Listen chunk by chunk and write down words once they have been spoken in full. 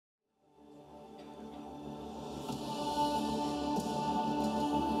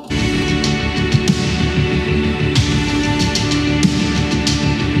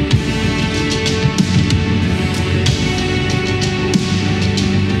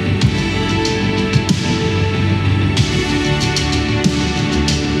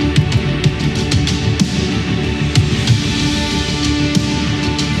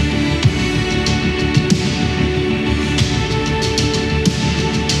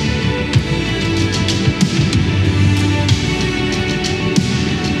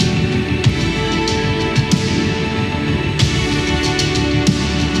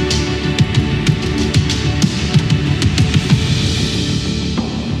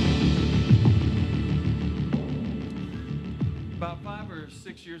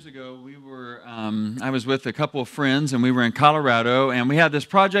6 years ago, I was with a couple of friends, and we were in Colorado, and we had this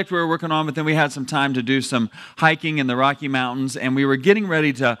project we were working on, but then we had some time to do some hiking in the Rocky Mountains, and we were getting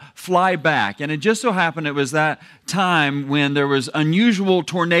ready to fly back. And it just so happened it was that time when there was unusual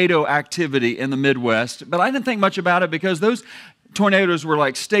tornado activity in the Midwest, but I didn't think much about it because those tornadoes were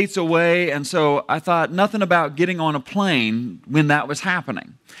like states away, and so I thought nothing about getting on a plane when that was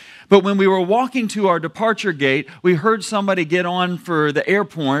happening. But when we were walking to our departure gate, we heard somebody get on for the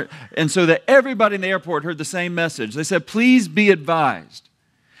airport, and so that everybody in the airport heard the same message. They said, please be advised,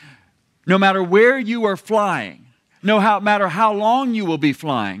 no matter where you are flying, no matter how long you will be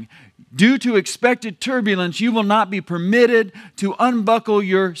flying, due to expected turbulence, you will not be permitted to unbuckle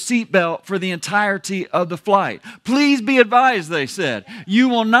your seatbelt for the entirety of the flight. Please be advised, they said, you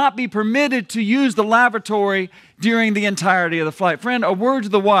will not be permitted to use the lavatory during the entirety of the flight. Friend, a word to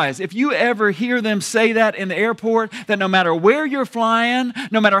the wise. If you ever hear them say that in the airport, that no matter where you're flying,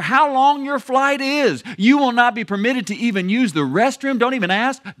 no matter how long your flight is, you will not be permitted to even use the restroom. Don't even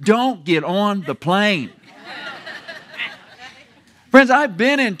ask. Don't get on the plane. Friends, I've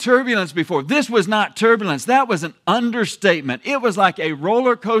been in turbulence before. This was not turbulence. That was an understatement. It was like a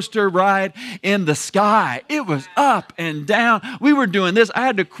roller coaster ride in the sky. It was up and down. We were doing this. I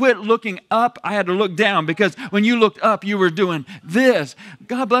had to quit looking up. I had to look down because when you looked up, you were doing this.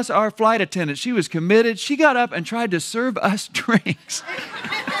 God bless our flight attendant. She was committed. She got up and tried to serve us drinks.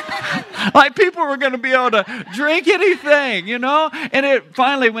 Like people were going to be able to drink anything, you know? And it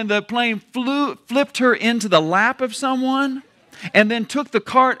finally, when the plane flipped her into the lap of someone, and then took the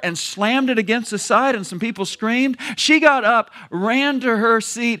cart and slammed it against the side, and some people screamed. She got up, ran to her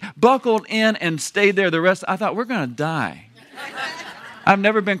seat, buckled in, and stayed there the rest. I thought, we're going to die. I've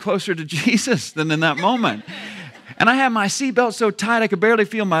never been closer to Jesus than in that moment. And I had my seatbelt so tight I could barely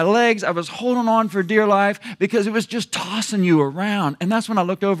feel my legs. I was holding on for dear life because it was just tossing you around. And that's when I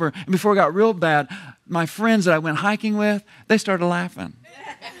looked over, and before it got real bad, my friends that I went hiking with, they started laughing.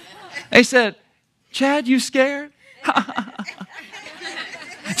 They said, Chad, you scared?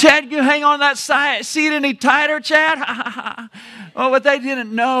 Chad, you hang on that seat any tighter, Chad? Well, what they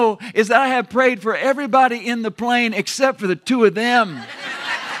didn't know is that I had prayed for everybody in the plane except for the two of them.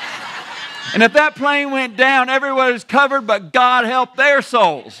 And if that plane went down, everyone was covered, but God help their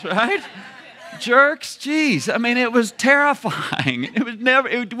souls, right? Jerks, geez. I mean, it was terrifying.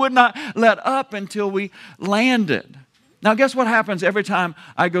 It would not let up until we landed. Now, guess what happens every time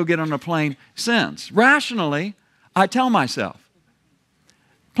I go get on a plane since? Rationally, I tell myself,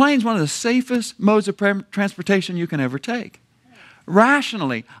 plane's one of the safest modes of transportation you can ever take.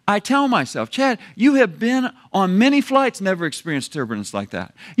 Rationally, I tell myself, Chad, you have been on many flights, never experienced turbulence like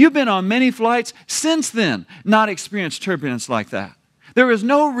that. You've been on many flights since then, not experienced turbulence like that. There is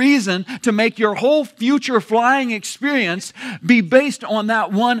no reason to make your whole future flying experience be based on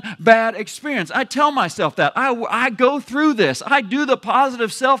that one bad experience. I tell myself that. I go through this. I do the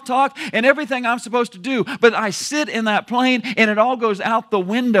positive self-talk and everything I'm supposed to do. But I sit in that plane and it all goes out the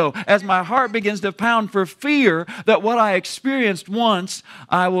window as my heart begins to pound for fear that what I experienced once,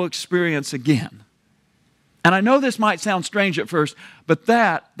 I will experience again. And I know this might sound strange at first, but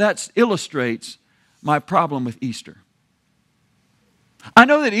that illustrates my problem with Easter. I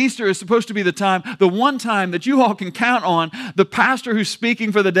know that Easter is supposed to be the one time that you all can count on the pastor who's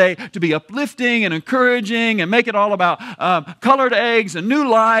speaking for the day to be uplifting and encouraging and make it all about colored eggs and new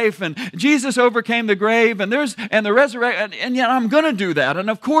life and Jesus overcame the grave and the resurrection. And yet I'm going to do that. And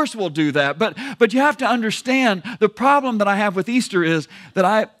of course we'll do that. But you have to understand the problem that I have with Easter is that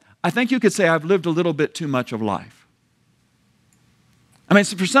I think you could say I've lived a little bit too much of life. I mean,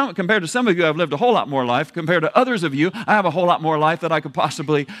 compared to some of you, I've lived a whole lot more life. Compared to others of you, I have a whole lot more life that I could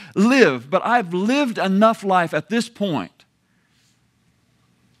possibly live. But I've lived enough life at this point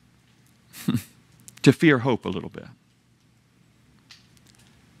to fear hope a little bit.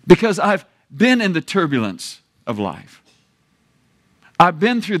 Because I've been in the turbulence of life. I've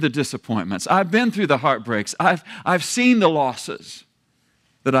been through the disappointments. I've been through the heartbreaks. I've seen the losses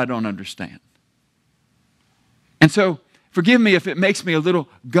that I don't understand. And so, forgive me if it makes me a little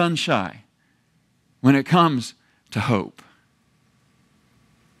gun-shy when it comes to hope.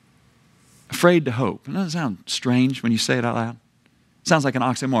 Afraid to hope. Doesn't that sound strange when you say it out loud? It sounds like an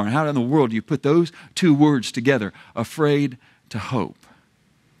oxymoron. How in the world do you put those two words together? Afraid to hope.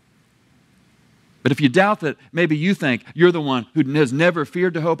 But if you doubt that maybe you think you're the one who has never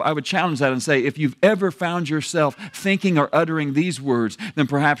feared to hope, I would challenge that and say, if you've ever found yourself thinking or uttering these words, then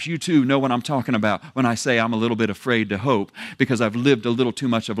perhaps you too know what I'm talking about when I say I'm a little bit afraid to hope because I've lived a little too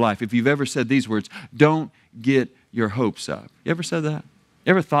much of life. If you've ever said these words, don't get your hopes up. You ever said that?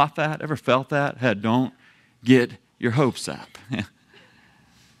 You ever thought that? Ever felt that? Hey, don't get your hopes up.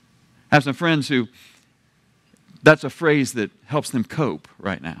 I have some friends who, that's a phrase that helps them cope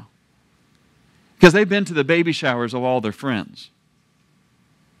right now. Because they've been to the baby showers of all their friends.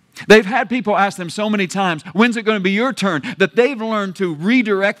 They've had people ask them so many times, when's it going to be your turn? That they've learned to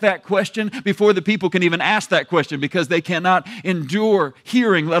redirect that question before the people can even ask that question, because they cannot endure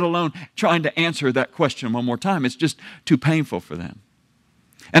hearing, let alone trying to answer that question one more time. It's just too painful for them.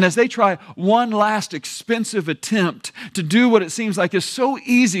 And as they try one last expensive attempt to do what it seems like is so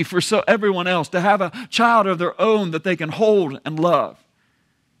easy for everyone else, to have a child of their own that they can hold and love,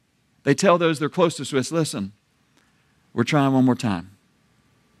 they tell those they're closest with, listen, we're trying one more time,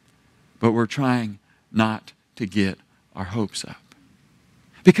 but we're trying not to get our hopes up.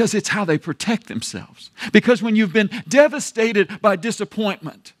 Because it's how they protect themselves. Because when you've been devastated by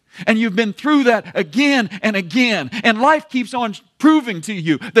disappointment, and you've been through that again and again, and life keeps on proving to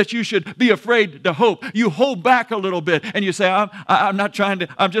you that you should be afraid to hope, you hold back a little bit and you say,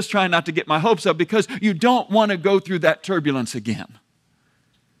 I'm just trying not to get my hopes up, because you don't want to go through that turbulence again.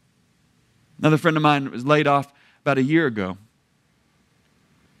 Another friend of mine was laid off about a year ago.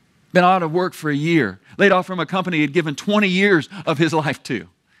 Been out of work for a year. Laid off from a company he'd given 20 years of his life to.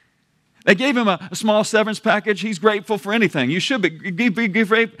 They gave him a small severance package. He's grateful for anything. You should be.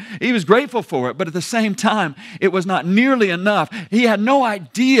 He was grateful for it, but at the same time, it was not nearly enough. He had no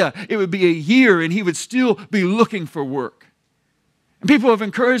idea it would be a year and he would still be looking for work. And people have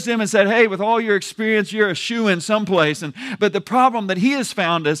encouraged him and said, hey, with all your experience, you're a shoo-in someplace. But the problem that he has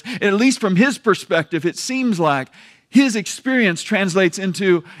found is, at least from his perspective, it seems like his experience translates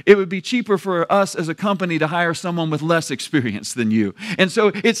into, it would be cheaper for us as a company to hire someone with less experience than you. And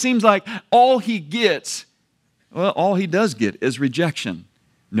so it seems like all he does get is rejection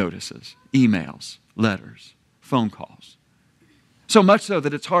notices, emails, letters, phone calls. So much so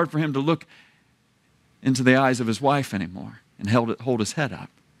that it's hard for him to look into the eyes of his wife anymore and hold his head up.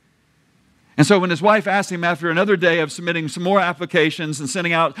 And so when his wife asked him after another day of submitting some more applications and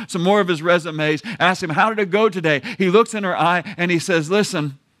sending out some more of his resumes, asked him, how did it go today? He looks in her eye and he says,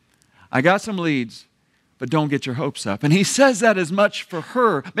 listen, I got some leads, but don't get your hopes up. And he says that as much for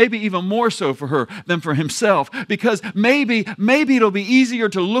her, maybe even more so for her than for himself, because maybe it'll be easier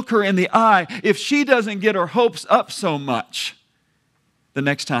to look her in the eye if she doesn't get her hopes up so much the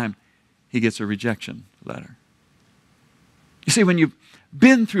next time he gets a rejection letter. You see, when you've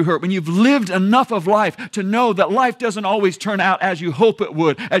been through hurt, when you've lived enough of life to know that life doesn't always turn out as you hope it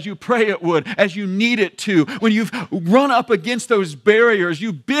would, as you pray it would, as you need it to, when you've run up against those barriers,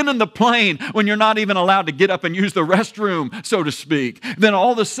 you've been in the plane when you're not even allowed to get up and use the restroom, so to speak, then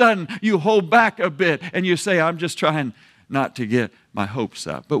all of a sudden you hold back a bit and you say, I'm just trying not to get my hopes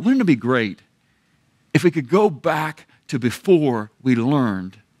up. But wouldn't it be great if we could go back to before we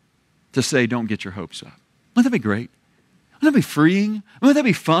learned to say, don't get your hopes up? Wouldn't that be great? Wouldn't that be freeing? Wouldn't that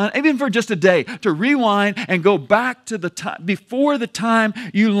be fun? Even for just a day, to rewind and go back to the time, before the time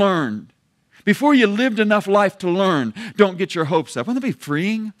you learned, before you lived enough life to learn, don't get your hopes up. Wouldn't that be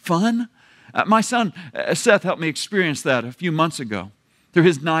freeing, fun? My son, Seth, helped me experience that a few months ago through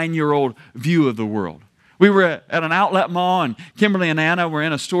his 9-year-old view of the world. We were at an outlet mall, and Kimberly and Anna were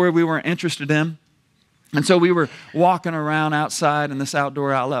in a store we weren't interested in. And so we were walking around outside in this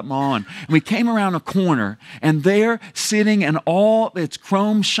outdoor outlet mall, and we came around a corner, and there, sitting in all its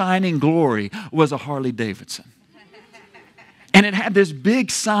chrome shining glory, was a Harley Davidson. And it had this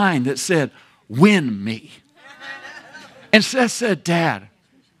big sign that said, "Win me." And Seth said, "Dad,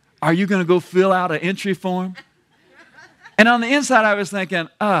 are you going to go fill out an entry form?" And on the inside, I was thinking,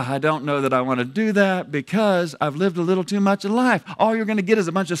 I don't know that I want to do that because I've lived a little too much of life. All you're going to get is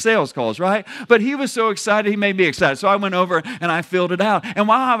a bunch of sales calls, right? But he was so excited, he made me excited. So I went over and I filled it out. And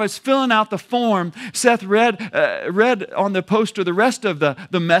while I was filling out the form, Seth read on the poster the rest of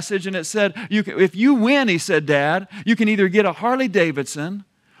the message, and it said, if you win, he said, Dad, you can either get a Harley Davidson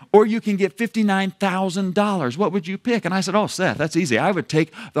or you can get $59,000. What would you pick? And I said, Seth, that's easy. I would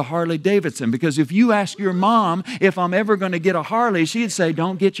take the Harley Davidson, because if you ask your mom if I'm ever going to get a Harley, she'd say,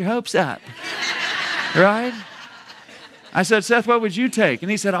 don't get your hopes up. Right? I said, Seth, what would you take? And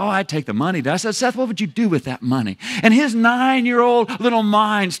he said, I'd take the money. I said, Seth, what would you do with that money? And his 9-year-old little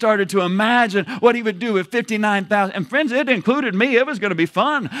mind started to imagine what he would do with $59,000. And friends, it included me. It was going to be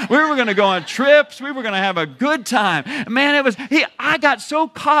fun. We were going to go on trips. We were going to have a good time. Man, I got so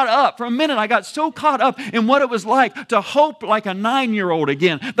caught up. For a minute, I got so caught up in what it was like to hope like a 9-year-old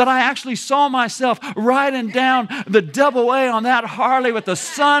again, that I actually saw myself riding down the double A on that Harley with the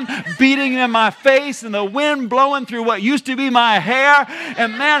sun beating in my face and the wind blowing through what used to be my hair.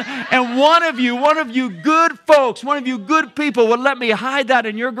 And man, and one of you good folks, one of you good people would let me hide that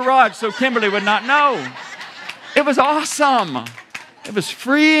in your garage so Kimberly would not know. It was awesome. It was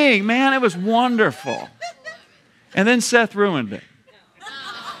freeing, man. It was wonderful. And then Seth ruined it.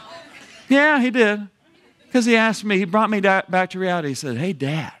 Yeah, he did. Because he asked me, he brought me back to reality. He said, hey,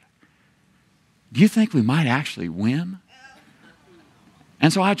 Dad, do you think we might actually win?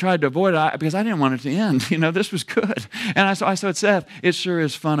 And so I tried to avoid it because I didn't want it to end. You know, this was good. And I said, Seth, it sure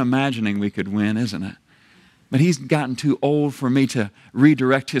is fun imagining we could win, isn't it? But he's gotten too old for me to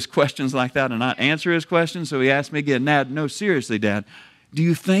redirect his questions like that and not answer his questions. So he asked me again, no, seriously, Dad, do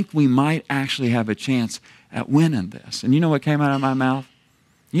you think we might actually have a chance at winning this? And you know what came out of my mouth?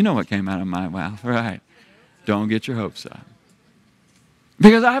 You know what came out of my mouth, right? Don't get your hopes up.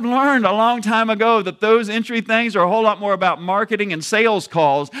 Because I've learned a long time ago that those entry things are a whole lot more about marketing and sales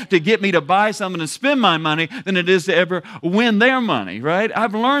calls to get me to buy something and spend my money than it is to ever win their money, right?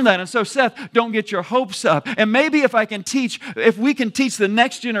 I've learned that. And so, Seth, don't get your hopes up. And maybe if we can teach the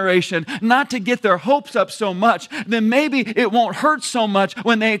next generation not to get their hopes up so much, then maybe it won't hurt so much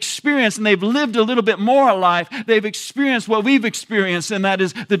when they experience and they've lived a little bit more of life. They've experienced what we've experienced, and that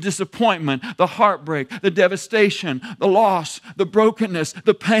is the disappointment, the heartbreak, the devastation, the loss, the brokenness,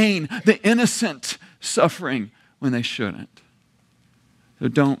 the pain, the innocent suffering when they shouldn't. So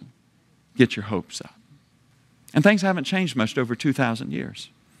don't get your hopes up. And things haven't changed much over 2,000 years.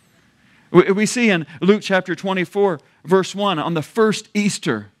 We see in Luke chapter 24, verse 1, on the first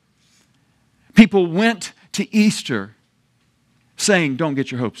Easter, people went to Easter saying, don't get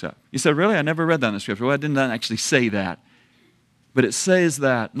your hopes up. You said, really? I never read that in the scripture. Well, I didn't actually say that. But it says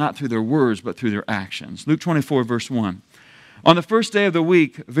that not through their words, but through their actions. Luke 24, verse 1. On the first day of the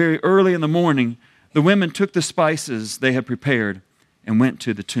week, very early in the morning, the women took the spices they had prepared and went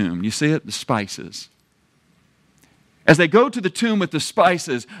to the tomb. You see it? The spices. As they go to the tomb with the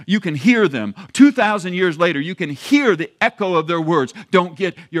spices, you can hear them. 2,000 years later, you can hear the echo of their words. Don't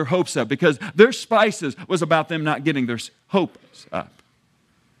get your hopes up. Because their spices was about them not getting their hopes up.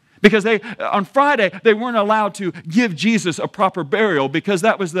 Because on Friday, they weren't allowed to give Jesus a proper burial because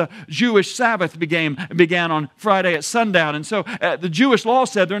that was the Jewish Sabbath began on Friday at sundown. And so the Jewish law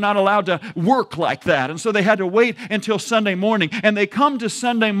said they're not allowed to work like that. And so they had to wait until Sunday morning. And they come to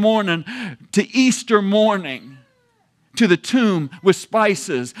Sunday morning, to Easter morning, to the tomb with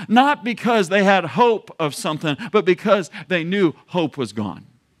spices, not because they had hope of something, but because they knew hope was gone.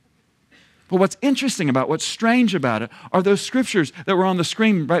 But what's interesting about, what's strange about it, are those scriptures that were on the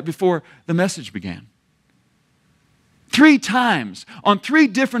screen right before the message began. 3 times, on 3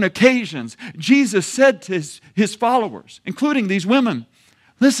 different occasions, Jesus said to his followers, including these women,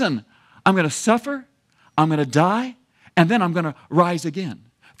 listen, I'm going to suffer, I'm going to die, and then I'm going to rise again.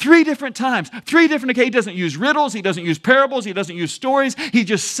 3 different times, 3 different occasions. He doesn't use riddles, he doesn't use parables, he doesn't use stories. He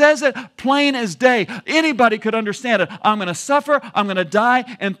just says it plain as day. Anybody could understand it. I'm going to suffer, I'm going to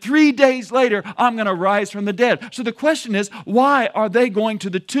die, and 3 days later, I'm going to rise from the dead. So the question is, why are they going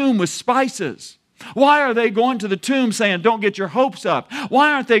to the tomb with spices? Why are they going to the tomb saying, don't get your hopes up?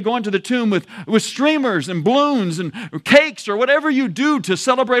 Why aren't they going to the tomb with streamers and balloons and cakes or whatever you do to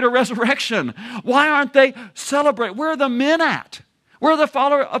celebrate a resurrection? Why aren't they celebrating? Where are the men at? Where are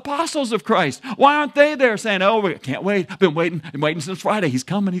the apostles of Christ? Why aren't they there saying, oh, we can't wait. I've been waiting since Friday. He's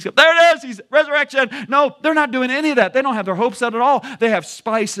coming. There it is. He's resurrection. No, they're not doing any of that. They don't have their hopes up at all. They have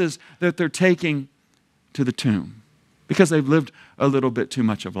spices that they're taking to the tomb because they've lived a little bit too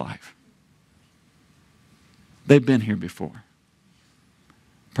much of life. They've been here before.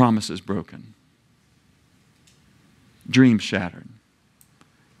 Promises broken. Dreams shattered.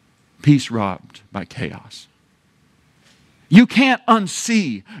 Peace robbed by chaos. You can't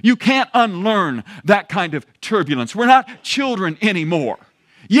unsee, you can't unlearn that kind of turbulence. We're not children anymore.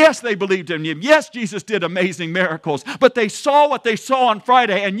 Yes, they believed in Him. Yes, Jesus did amazing miracles. But they saw what they saw on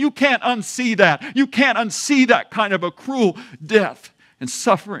Friday, and you can't unsee that. You can't unsee that kind of a cruel death and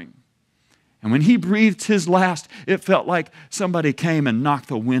suffering. And when He breathed His last, it felt like somebody came and knocked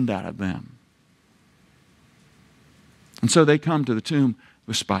the wind out of them. And so they come to the tomb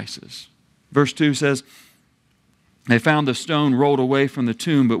with spices. Verse 2 says, they found the stone rolled away from the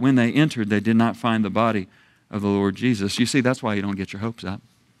tomb, but when they entered, they did not find the body of the Lord Jesus. You see, that's why you don't get your hopes up.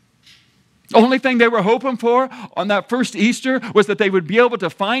 The only thing they were hoping for on that first Easter was that they would be able to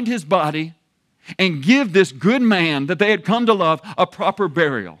find His body and give this good man that they had come to love a proper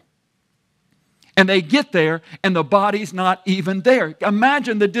burial. And they get there, and the body's not even there.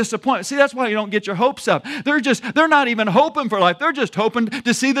 Imagine the disappointment. See, that's why you don't get your hopes up. They're not even hoping for life. They're just hoping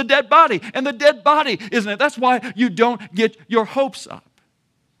to see the dead body. And the dead body, isn't it? That's why you don't get your hopes up.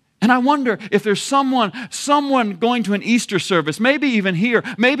 And I wonder if there's someone going to an Easter service, maybe even here,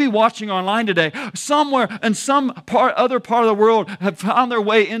 maybe watching online today, somewhere in other part of the world have found their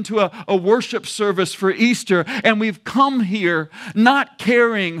way into a worship service for Easter. And we've come here not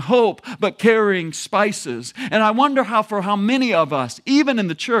carrying hope, but carrying spices. And I wonder for how many of us, even in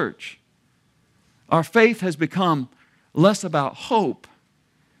the church, our faith has become less about hope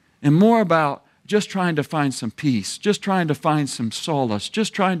and more about just trying to find some peace, just trying to find some solace,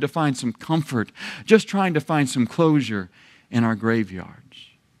 just trying to find some comfort, just trying to find some closure in our graveyards.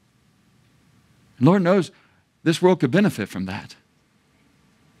 And Lord knows this world could benefit from that.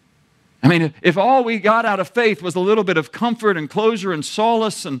 I mean, if all we got out of faith was a little bit of comfort and closure and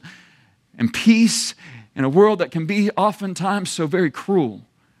solace and peace in a world that can be oftentimes so very cruel,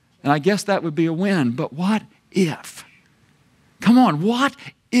 and I guess that would be a win. But what if? Come on, what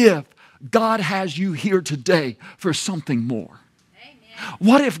if God has you here today for something more? Amen.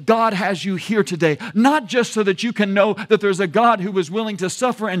 What if God has you here today, not just so that you can know that there's a God who was willing to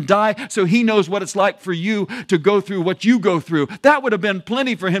suffer and die so He knows what it's like for you to go through what you go through. That would have been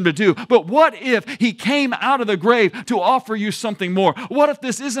plenty for Him to do. But what if He came out of the grave to offer you something more? What if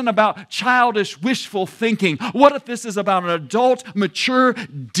this isn't about childish, wishful thinking? What if this is about an adult, mature,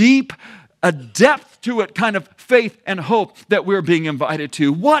 deep, a depth to it kind of faith and hope that we're being invited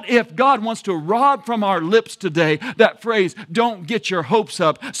to? What if God wants to rob from our lips today that phrase, don't get your hopes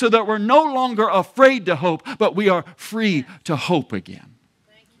up, so that we're no longer afraid to hope, but we are free to hope again?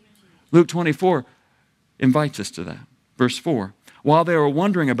 Luke 24 invites us to that. Verse 4, while they were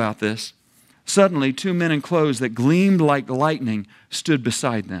wondering about this, suddenly 2 men in clothes that gleamed like lightning stood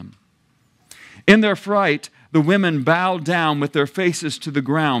beside them. In their fright, the women bowed down with their faces to the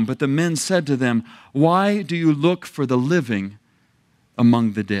ground, but the men said to them, why do you look for the living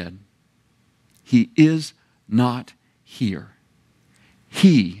among the dead? He is not here.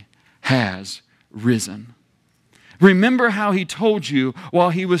 He has risen. Remember how He told you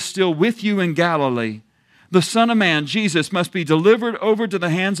while He was still with you in Galilee, the Son of Man, Jesus, must be delivered over to the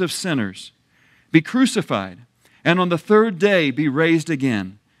hands of sinners, be crucified, and on the third day be raised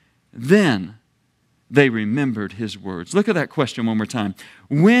again. Then they remembered His words. Look at that question one more time.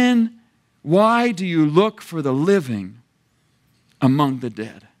 Why do you look for the living among the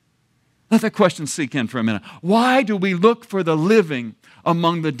dead? Let that question sink in for a minute. Why do we look for the living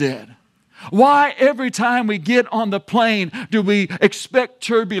among the dead? Why every time we get on the plane do we expect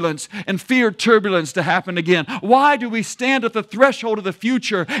turbulence and fear turbulence to happen again? Why do we stand at the threshold of the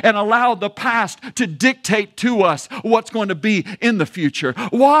future and allow the past to dictate to us what's going to be in the future?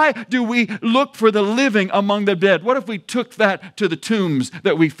 Why do we look for the living among the dead? What if we took that to the tombs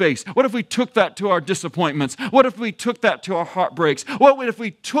that we face? What if we took that to our disappointments? What if we took that to our heartbreaks? What if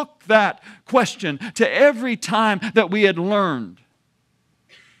we took that question to every time that we had learned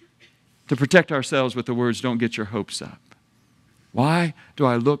to protect ourselves with the words, don't get your hopes up? Why do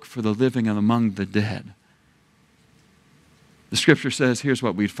I look for the living among the dead? The Scripture says, here's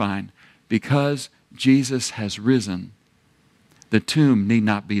what we'd find. Because Jesus has risen, the tomb need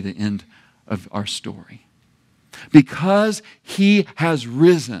not be the end of our story. Because He has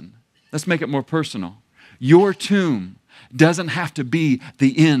risen, let's make it more personal. Your tomb doesn't have to be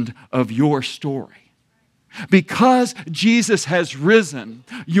the end of your story. Because Jesus has risen,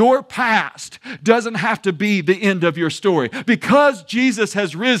 your past doesn't have to be the end of your story. Because Jesus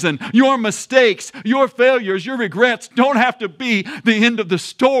has risen, your mistakes, your failures, your regrets don't have to be the end of the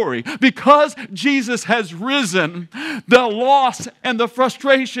story. Because Jesus has risen, the loss and the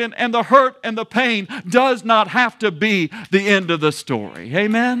frustration and the hurt and the pain does not have to be the end of the story.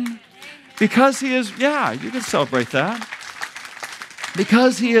 Amen? Because He is, yeah, you can celebrate that.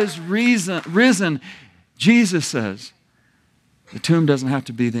 Because He has risen, Jesus says, the tomb doesn't have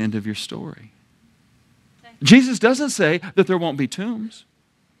to be the end of your story. Jesus doesn't say that there won't be tombs.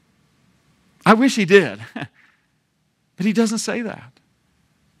 I wish He did. But He doesn't say that.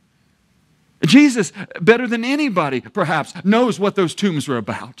 Jesus, better than anybody, perhaps, knows what those tombs are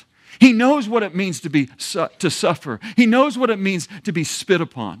about. He knows what it means to suffer. He knows what it means to be spit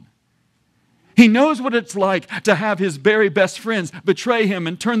upon. He knows what it's like to have his very best friends betray him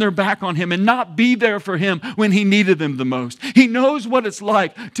and turn their back on him and not be there for him when he needed them the most. He knows what it's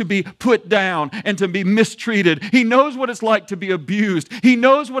like to be put down and to be mistreated. He knows what it's like to be abused. He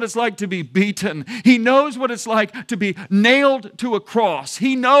knows what it's like to be beaten. He knows what it's like to be nailed to a cross.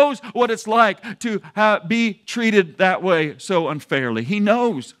 He knows what it's like to be treated that way so unfairly. He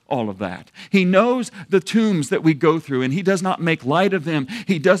knows all of that. He knows the tombs that we go through, and He does not make light of them.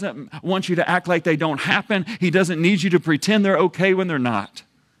 He doesn't want you to act like they don't happen. He doesn't need you to pretend they're okay when they're not.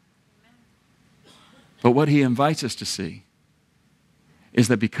 But what He invites us to see is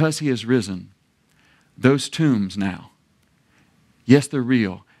that because he has risen, those tombs now, yes, they're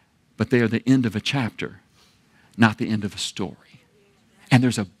real, but they are the end of a chapter, not the end of a story. And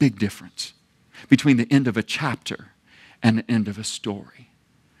there's a big difference between the end of a chapter and the end of a story.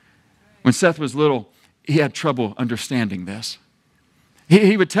 When Seth was little, he had trouble understanding this.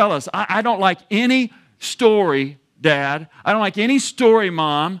 He would tell us, I don't like any story, Dad. I don't like any story,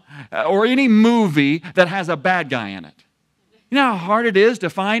 Mom, or any movie that has a bad guy in it. You know how hard it is to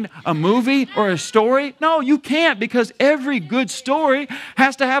find a movie or a story? No, you can't, because every good story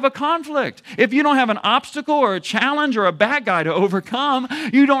has to have a conflict. If you don't have an obstacle or a challenge or a bad guy to overcome,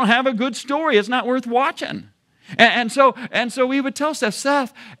 you don't have a good story. It's not worth watching. And so we would tell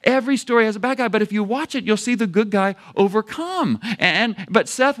Seth, every story has a bad guy, but if you watch it, you'll see the good guy overcome. But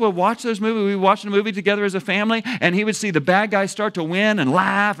Seth would watch those movies. We would watch the movie together as a family, and he would see the bad guy start to win and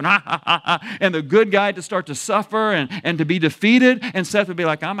laugh and the good guy to start to suffer and to be defeated. And Seth would be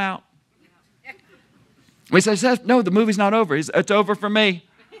like, I'm out. We say, Seth, no, the movie's not over. It's over for me.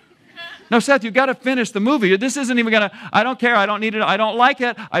 No, Seth, you've got to finish the movie. This isn't even going to, I don't care. I don't need it. I don't like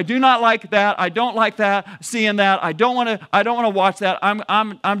it. I do not like that. I don't like that, seeing that. I don't want to watch that.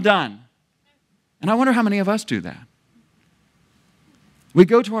 I'm done. And I wonder how many of us do that. We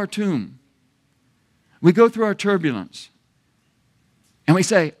go to our tomb. We go through our turbulence. And we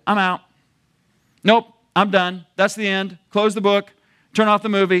say, I'm out. Nope, I'm done. That's the end. Close the book. Turn off the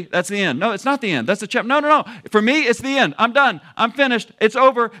movie. That's the end. No, it's not the end. That's the chapter. No. For me, it's the end. I'm done. I'm finished. It's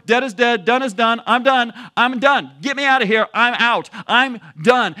over. Dead is dead. Done is done. I'm done. I'm done. Get me out of here. I'm out. I'm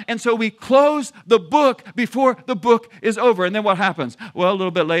done. And so we close the book before the book is over. And then what happens? Well, a little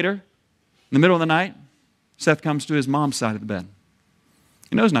bit later, in the middle of the night, Seth comes to his mom's side of the bed.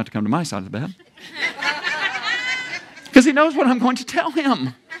 He knows not to come to my side of the bed, because he knows what I'm going to tell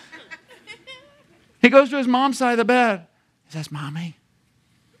him. He goes to his mom's side of the bed. He says, Mommy,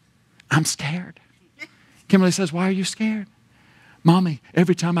 I'm scared. Kimberly says, why are you scared? Mommy,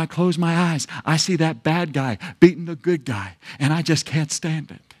 every time I close my eyes, I see that bad guy beating the good guy, and I just can't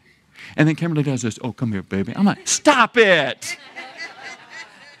stand it. And then Kimberly does this, oh, come here, baby. I'm like, stop it.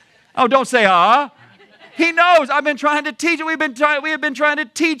 Oh, don't say, He knows. I've been trying to teach him. We have been trying to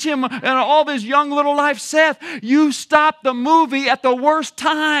teach him and all this young little life. Seth, you stopped the movie at the worst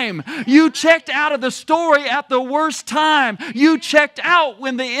time. You checked out of the story at the worst time. You checked out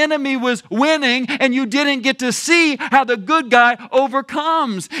when the enemy was winning, and you didn't get to see how the good guy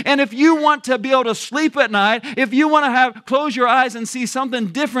overcomes. And if you want to be able to sleep at night, if you want to close your eyes and see something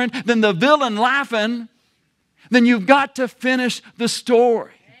different than the villain laughing, then you've got to finish the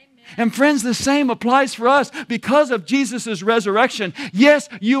story. And friends, the same applies for us because of Jesus' resurrection. Yes,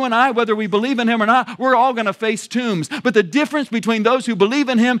 you and I, whether we believe in Him or not, we're all going to face tombs. But the difference between those who believe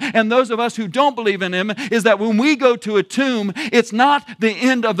in Him and those of us who don't believe in Him is that when we go to a tomb, it's not the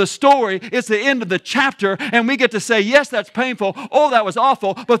end of the story, it's the end of the chapter. And we get to say, yes, that's painful. Oh, that was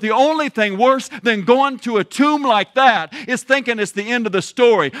awful. But the only thing worse than going to a tomb like that is thinking it's the end of the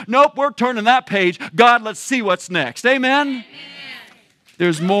story. Nope, we're turning that page. God, let's see what's next. Amen? Amen.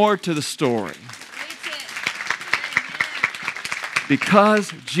 There's more to the story.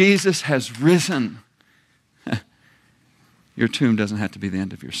 Because Jesus has risen, your tomb doesn't have to be the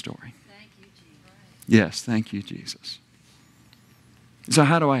end of your story. Thank you, Jesus. Yes, thank you, Jesus. So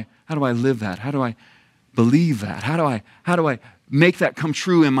how do I live that? How do I believe that? How do I make that come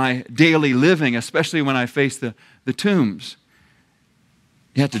true in my daily living, especially when I face the tombs?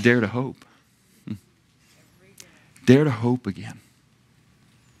 You have to dare to hope. Dare to hope again.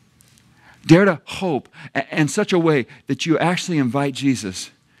 Dare to hope in such a way that you actually invite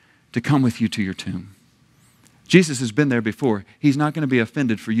Jesus to come with you to your tomb. Jesus has been there before. He's not going to be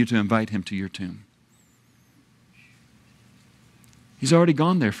offended for you to invite Him to your tomb. He's already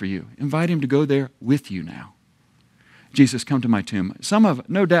gone there for you. Invite Him to go there with you now. Jesus, come to my tomb.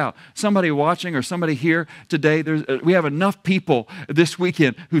 No doubt, somebody watching or somebody here today, we have enough people this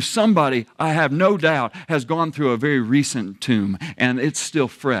weekend who somebody, I have no doubt, has gone through a very recent tomb, and it's still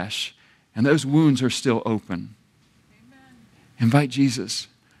fresh. And those wounds are still open. Amen. Invite Jesus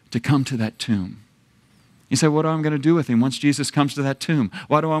to come to that tomb. You say, what am I going to do with Him once Jesus comes to that tomb?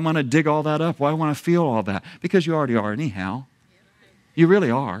 Why do I want to dig all that up? Why do I want to feel all that? Because you already are anyhow. You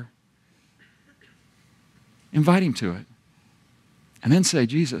really are. Invite Him to it. And then say,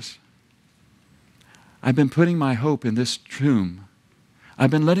 Jesus, I've been putting my hope in this tomb.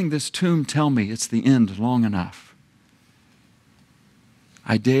 I've been letting this tomb tell me it's the end long enough.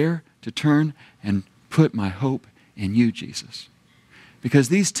 I dare to turn and put my hope in you, Jesus. Because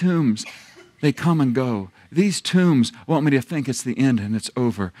these tombs, they come and go. These tombs want me to think it's the end and it's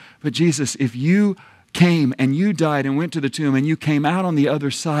over. But Jesus, if you came and you died and went to the tomb and you came out on the other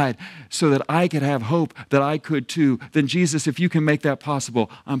side so that I could have hope, that I could too, then Jesus, if you can make that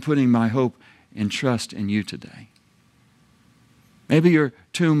possible, I'm putting my hope and trust in you today. Maybe your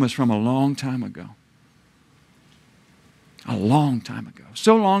tomb was from a long time ago. A long time ago.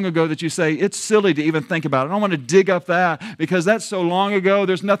 So long ago that you say, it's silly to even think about it. I don't want to dig up that because that's so long ago.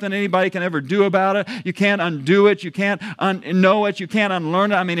 There's nothing anybody can ever do about it. You can't undo it. You can't know it. You can't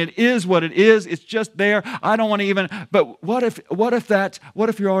unlearn it. I mean, it is what it is. It's just there. I don't want to even, but what if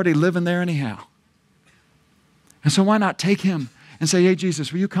you're already living there anyhow? And so why not take him and say, hey,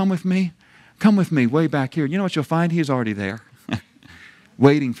 Jesus, will you come with me? Come with me way back here. You know what you'll find? He's already there,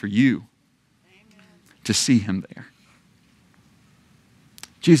 waiting for you to see him there.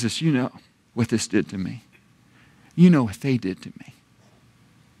 Jesus, you know what this did to me. You know what they did to me.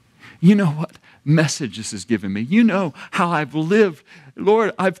 You know what message this has given me. You know how I've lived.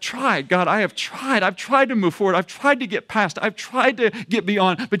 Lord, I've tried. God, I have tried. I've tried to move forward. I've tried to get past. I've tried to get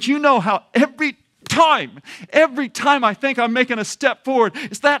beyond. But you know how every time I think I'm making a step forward,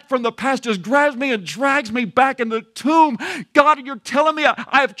 it's that from the past just grabs me and drags me back in the tomb. God, you're telling me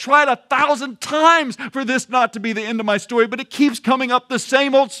I have tried 1,000 times for this not to be the end of my story, but it keeps coming up the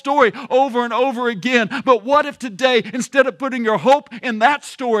same old story over and over again. But what if today, instead of putting your hope in that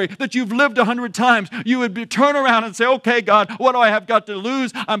story that you've lived 100 times, you would turn around and say, okay, God, what do I have got to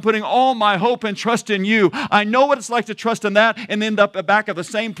lose? I'm putting all my hope and trust in you. I know what it's like to trust in that and end up back at the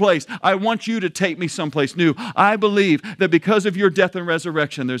same place. I want you to take me someplace new. I believe that because of your death and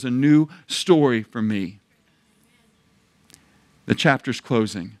resurrection, there's a new story for me. The chapter's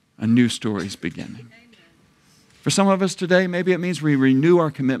closing. A new story is beginning. For some of us today, maybe it means we renew our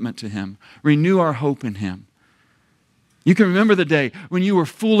commitment to him, renew our hope in him. You can remember the day when you were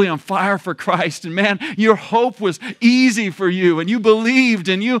fully on fire for Christ and man, your hope was easy for you and you believed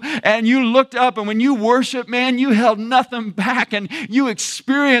and you looked up and when you worshiped, man, you held nothing back and you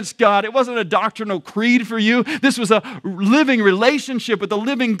experienced God. It wasn't a doctrinal creed for you. This was a living relationship with the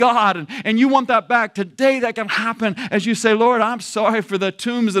living God and you want that back. Today that can happen as you say, Lord, I'm sorry for the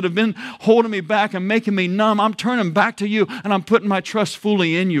tombs that have been holding me back and making me numb. I'm turning back to you and I'm putting my trust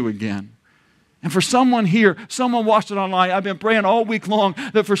fully in you again. And for someone here, someone watched it online, I've been praying all week long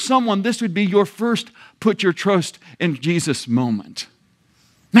that for someone, this would be your first put your trust in Jesus moment.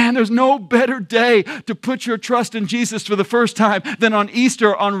 Man, there's no better day to put your trust in Jesus for the first time than on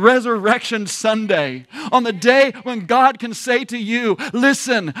Easter, on Resurrection Sunday. On the day when God can say to you,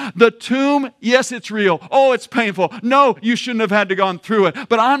 listen, the tomb, yes, it's real. Oh, it's painful. No, you shouldn't have had to gone through it.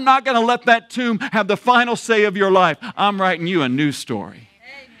 But I'm not going to let that tomb have the final say of your life. I'm writing you a new story.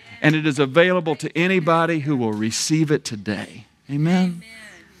 And it is available to anybody who will receive it today. Amen? Amen?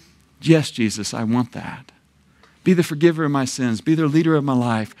 Yes, Jesus, I want that. Be the forgiver of my sins. Be the leader of my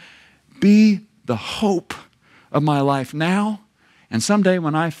life. Be the hope of my life now. And someday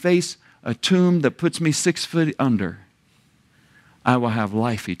when I face a tomb that puts me 6 foot under, I will have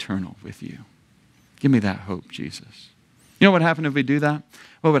life eternal with you. Give me that hope, Jesus. You know what would happen if we do that?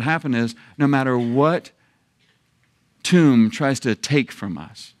 What would happen is no matter what tomb tries to take from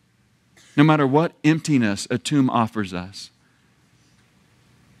us, no matter what emptiness a tomb offers us,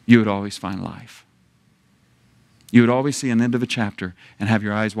 you would always find life. You would always see an end of a chapter and have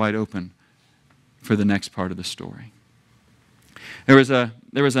your eyes wide open for the next part of the story. There was a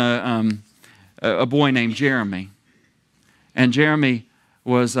boy named Jeremy, and Jeremy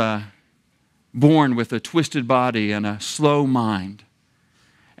was born with a twisted body and a slow mind,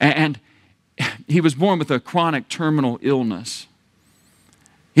 and he was born with a chronic terminal illness.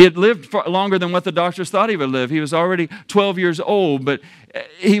 He had lived for longer than what the doctors thought he would live. He was already 12 years old, but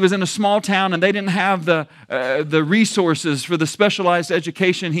he was in a small town and they didn't have the resources for the specialized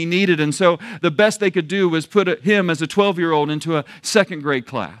education he needed. And so the best they could do was put him as a 12-year-old into a second grade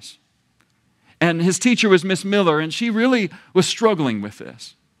class. And his teacher was Miss Miller, and she really was struggling with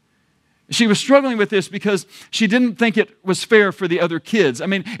this. She was struggling with this because she didn't think it was fair for the other kids. I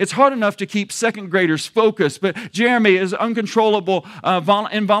mean, it's hard enough to keep second graders focused, but Jeremy, his uncontrollable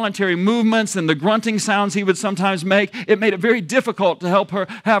involuntary movements and the grunting sounds he would sometimes make, it made it very difficult to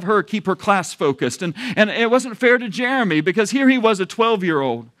have her keep her class focused. And it wasn't fair to Jeremy because here he was, a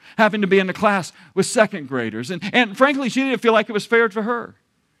 12-year-old, having to be in a class with second graders. And frankly, she didn't feel like it was fair for her.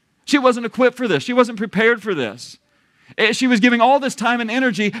 She wasn't equipped for this. She wasn't prepared for this. She was giving all this time and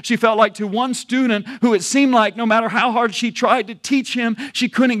energy, she felt like, to one student who it seemed like no matter how hard she tried to teach him, she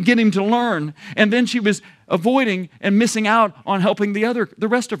couldn't get him to learn. And then she was avoiding and missing out on helping the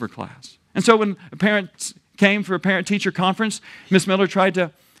rest of her class. And so when parents came for a parent-teacher conference, Miss Miller tried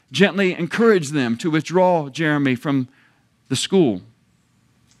to gently encourage them to withdraw Jeremy from the school.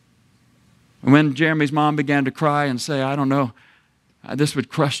 And when Jeremy's mom began to cry and say, I don't know, this would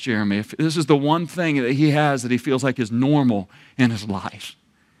crush Jeremy. If this is the one thing that he has that he feels like is normal in his life.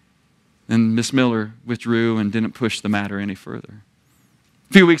 Then Miss Miller withdrew and didn't push the matter any further.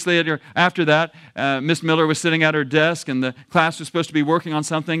 A few weeks later, after that, Miss Miller was sitting at her desk and the class was supposed to be working on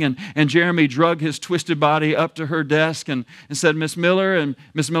something, and Jeremy drug his twisted body up to her desk and said, Miss Miller, and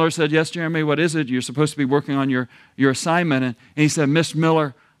Miss Miller said, yes, Jeremy, what is it? You're supposed to be working on your assignment. And he said, Miss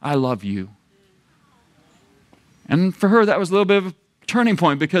Miller, I love you. And for her, that was a little bit of a turning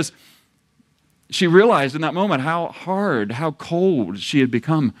point because she realized in that moment how hard, how cold she had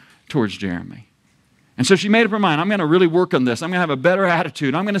become towards Jeremy. And so she made up her mind, I'm going to really work on this. I'm going to have a better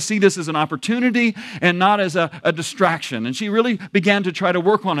attitude. I'm going to see this as an opportunity and not as a distraction. And she really began to try to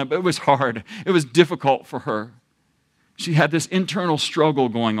work on it, but it was hard. It was difficult for her. She had this internal struggle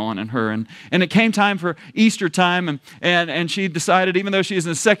going on in her. And it came time for Easter time, and she decided, even though she was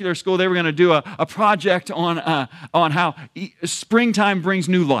in a secular school, they were going to do a project on how springtime brings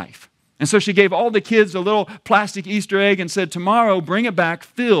new life. And so she gave all the kids a little plastic Easter egg and said, tomorrow, bring it back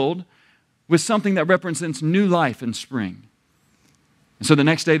filled with something that represents new life in spring. And so the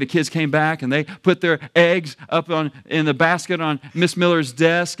next day the kids came back and they put their eggs up in the basket on Miss Miller's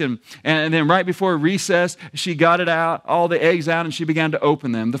desk. And then right before recess, she got it out, all the eggs out, and she began to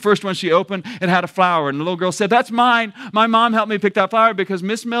open them. The first one she opened, it had a flower. And the little girl said, that's mine. My mom helped me pick that flower because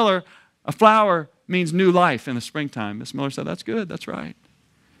Miss Miller, a flower means new life in the springtime. Miss Miller said, that's good, that's right.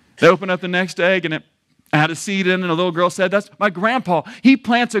 They opened up the next egg and it had a seed in it, and a little girl said, that's my grandpa. He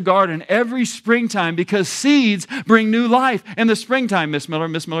plants a garden every springtime because seeds bring new life in the springtime, Miss Miller.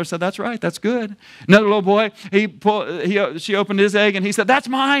 Miss Miller said, that's right, that's good. Another little boy, she opened his egg, and he said, that's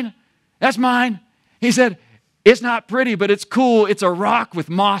mine, that's mine. He said, it's not pretty, but it's cool. It's a rock with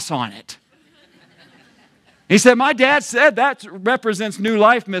moss on it. He said, my dad said that represents new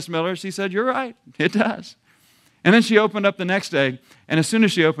life, Miss Miller. She said, you're right, it does. And then she opened up the next egg, and as soon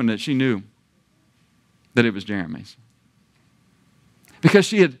as she opened it, she knew that it was Jeremy's. Because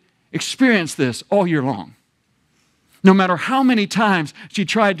she had experienced this all year long. No matter how many times she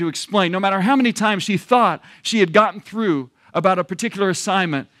tried to explain, no matter how many times she thought she had gotten through about a particular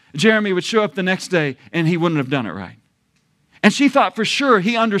assignment, Jeremy would show up the next day and he wouldn't have done it right. And she thought for sure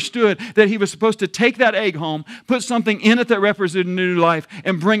he understood that he was supposed to take that egg home, put something in it that represented new life,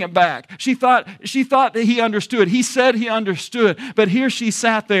 and bring it back. She thought that he understood. He said he understood, but here she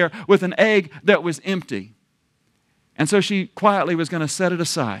sat there with an egg that was empty. And so she quietly was going to set it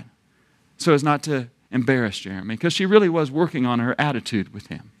aside so as not to embarrass Jeremy, because she really was working on her attitude with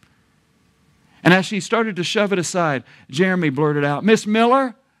him. And as she started to shove it aside, Jeremy blurted out, Miss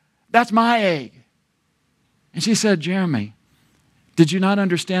Miller, that's my egg. And she said, Jeremy, did you not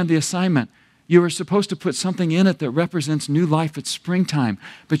understand the assignment? You were supposed to put something in it that represents new life at springtime,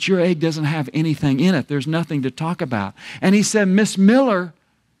 but your egg doesn't have anything in it. There's nothing to talk about. And he said, Miss Miller,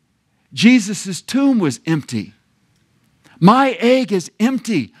 Jesus' tomb was empty. My egg is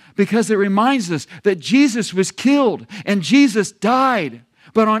empty because it reminds us that Jesus was killed and Jesus died.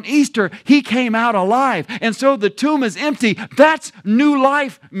 But on Easter, he came out alive. And so the tomb is empty. That's new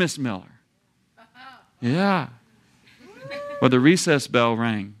life, Miss Miller. Yeah. Well, the recess bell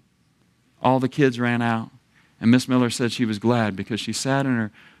rang. All the kids ran out. And Miss Miller said she was glad because she sat in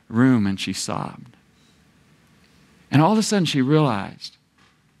her room and she sobbed. And all of a sudden she realized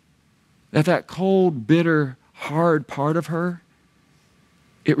that cold, bitter, hard part of her,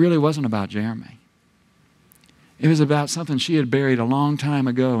 it really wasn't about Jeremy. It was about something she had buried a long time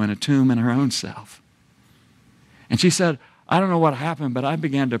ago in a tomb in her own self. And she said, I don't know what happened, but I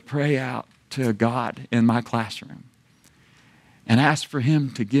began to pray out to God in my classroom and asked for him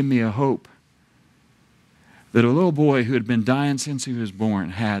to give me a hope that a little boy who had been dying since he was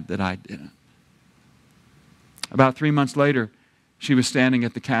born had that I didn't. About 3 months later, she was standing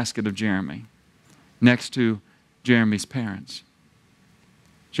at the casket of Jeremy next to Jeremy's parents.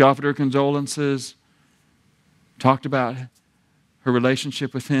 She offered her condolences, talked about her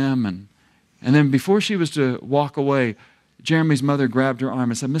relationship with him, and then before she was to walk away, Jeremy's mother grabbed her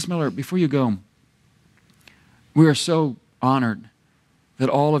arm and said, Miss Miller, before you go, we are so honored that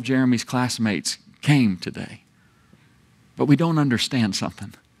all of Jeremy's classmates came today. But we don't understand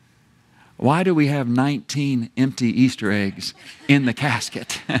something. Why do we have 19 empty Easter eggs in the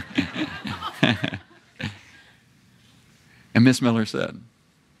casket? And Miss Miller said,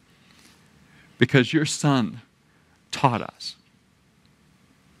 because your son taught us.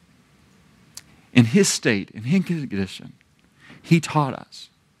 In his state, in his condition, he taught us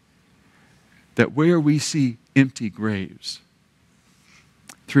that where we see empty graves,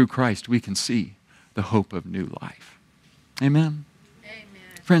 through Christ we can see the hope of new life. Amen? Amen.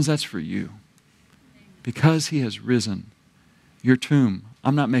 Friends, that's for you. because he has risen, your tomb,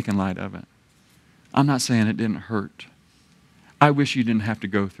 I'm not making light of it. I'm not saying it didn't hurt. I wish you didn't have to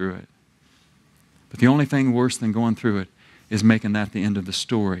go through it. But the only thing worse than going through it is making that the end of the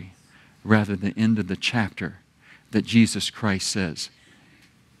story rather than the end of the chapter that Jesus Christ says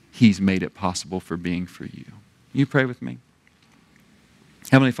he's made it possible for being for you. You pray with me.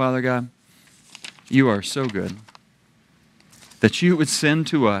 Heavenly Father God, you are so good that you would send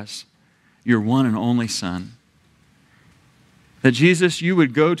to us your one and only Son. That Jesus, you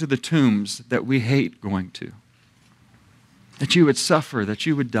would go to the tombs that we hate going to. That you would suffer, that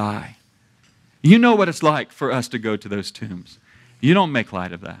you would die. You know what it's like for us to go to those tombs. You don't make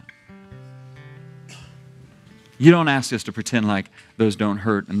light of that. You don't ask us to pretend like those don't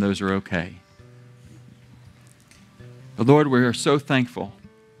hurt and those are okay. But Lord, we are so thankful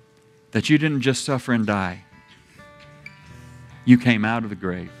that you didn't just suffer and die. You came out of the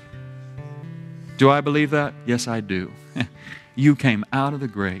grave. Do I believe that? Yes, I do. You came out of the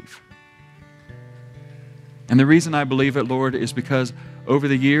grave. And the reason I believe it, Lord, is because over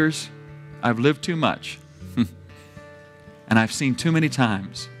the years, I've lived too much. And I've seen too many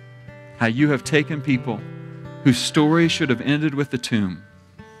times how you have taken people whose story should have ended with the tomb.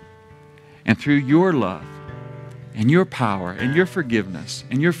 And through your love and your power and your forgiveness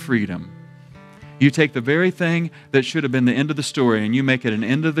and your freedom, you take the very thing that should have been the end of the story and you make it an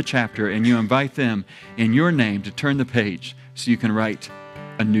end of the chapter and you invite them in your name to turn the page so you can write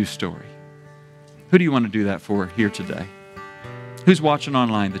a new story. Who do you want to do that for here today? Who's watching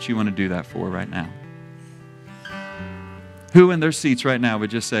online that you want to do that for right now? Who in their seats right now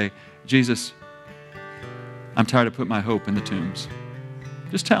would just say, Jesus, I'm tired of putting my hope in the tombs.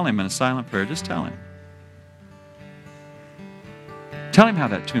 Just tell him in a silent prayer. Just tell him. Tell him how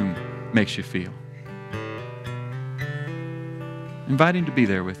that tomb makes you feel. Invite him to be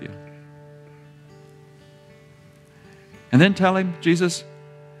there with you. And then tell him, Jesus,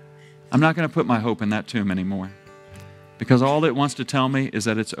 I'm not going to put my hope in that tomb anymore because all it wants to tell me is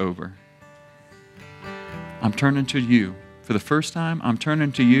that it's over. I'm turning to you. For the first time, I'm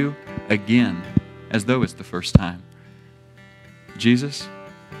turning to you again as though it's the first time. Jesus,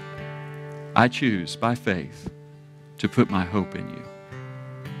 I choose by faith to put my hope in you.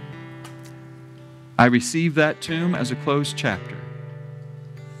 I receive that tomb as a closed chapter.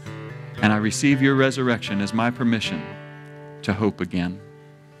 And I receive your resurrection as my permission to hope again.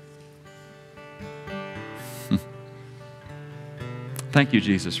 Thank you,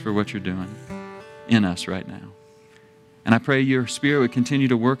 Jesus, for what you're doing in us right now. And I pray your Spirit would continue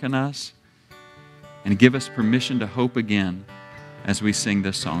to work in us and give us permission to hope again as we sing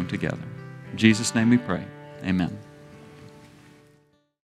this song together. In Jesus' name we pray. Amen.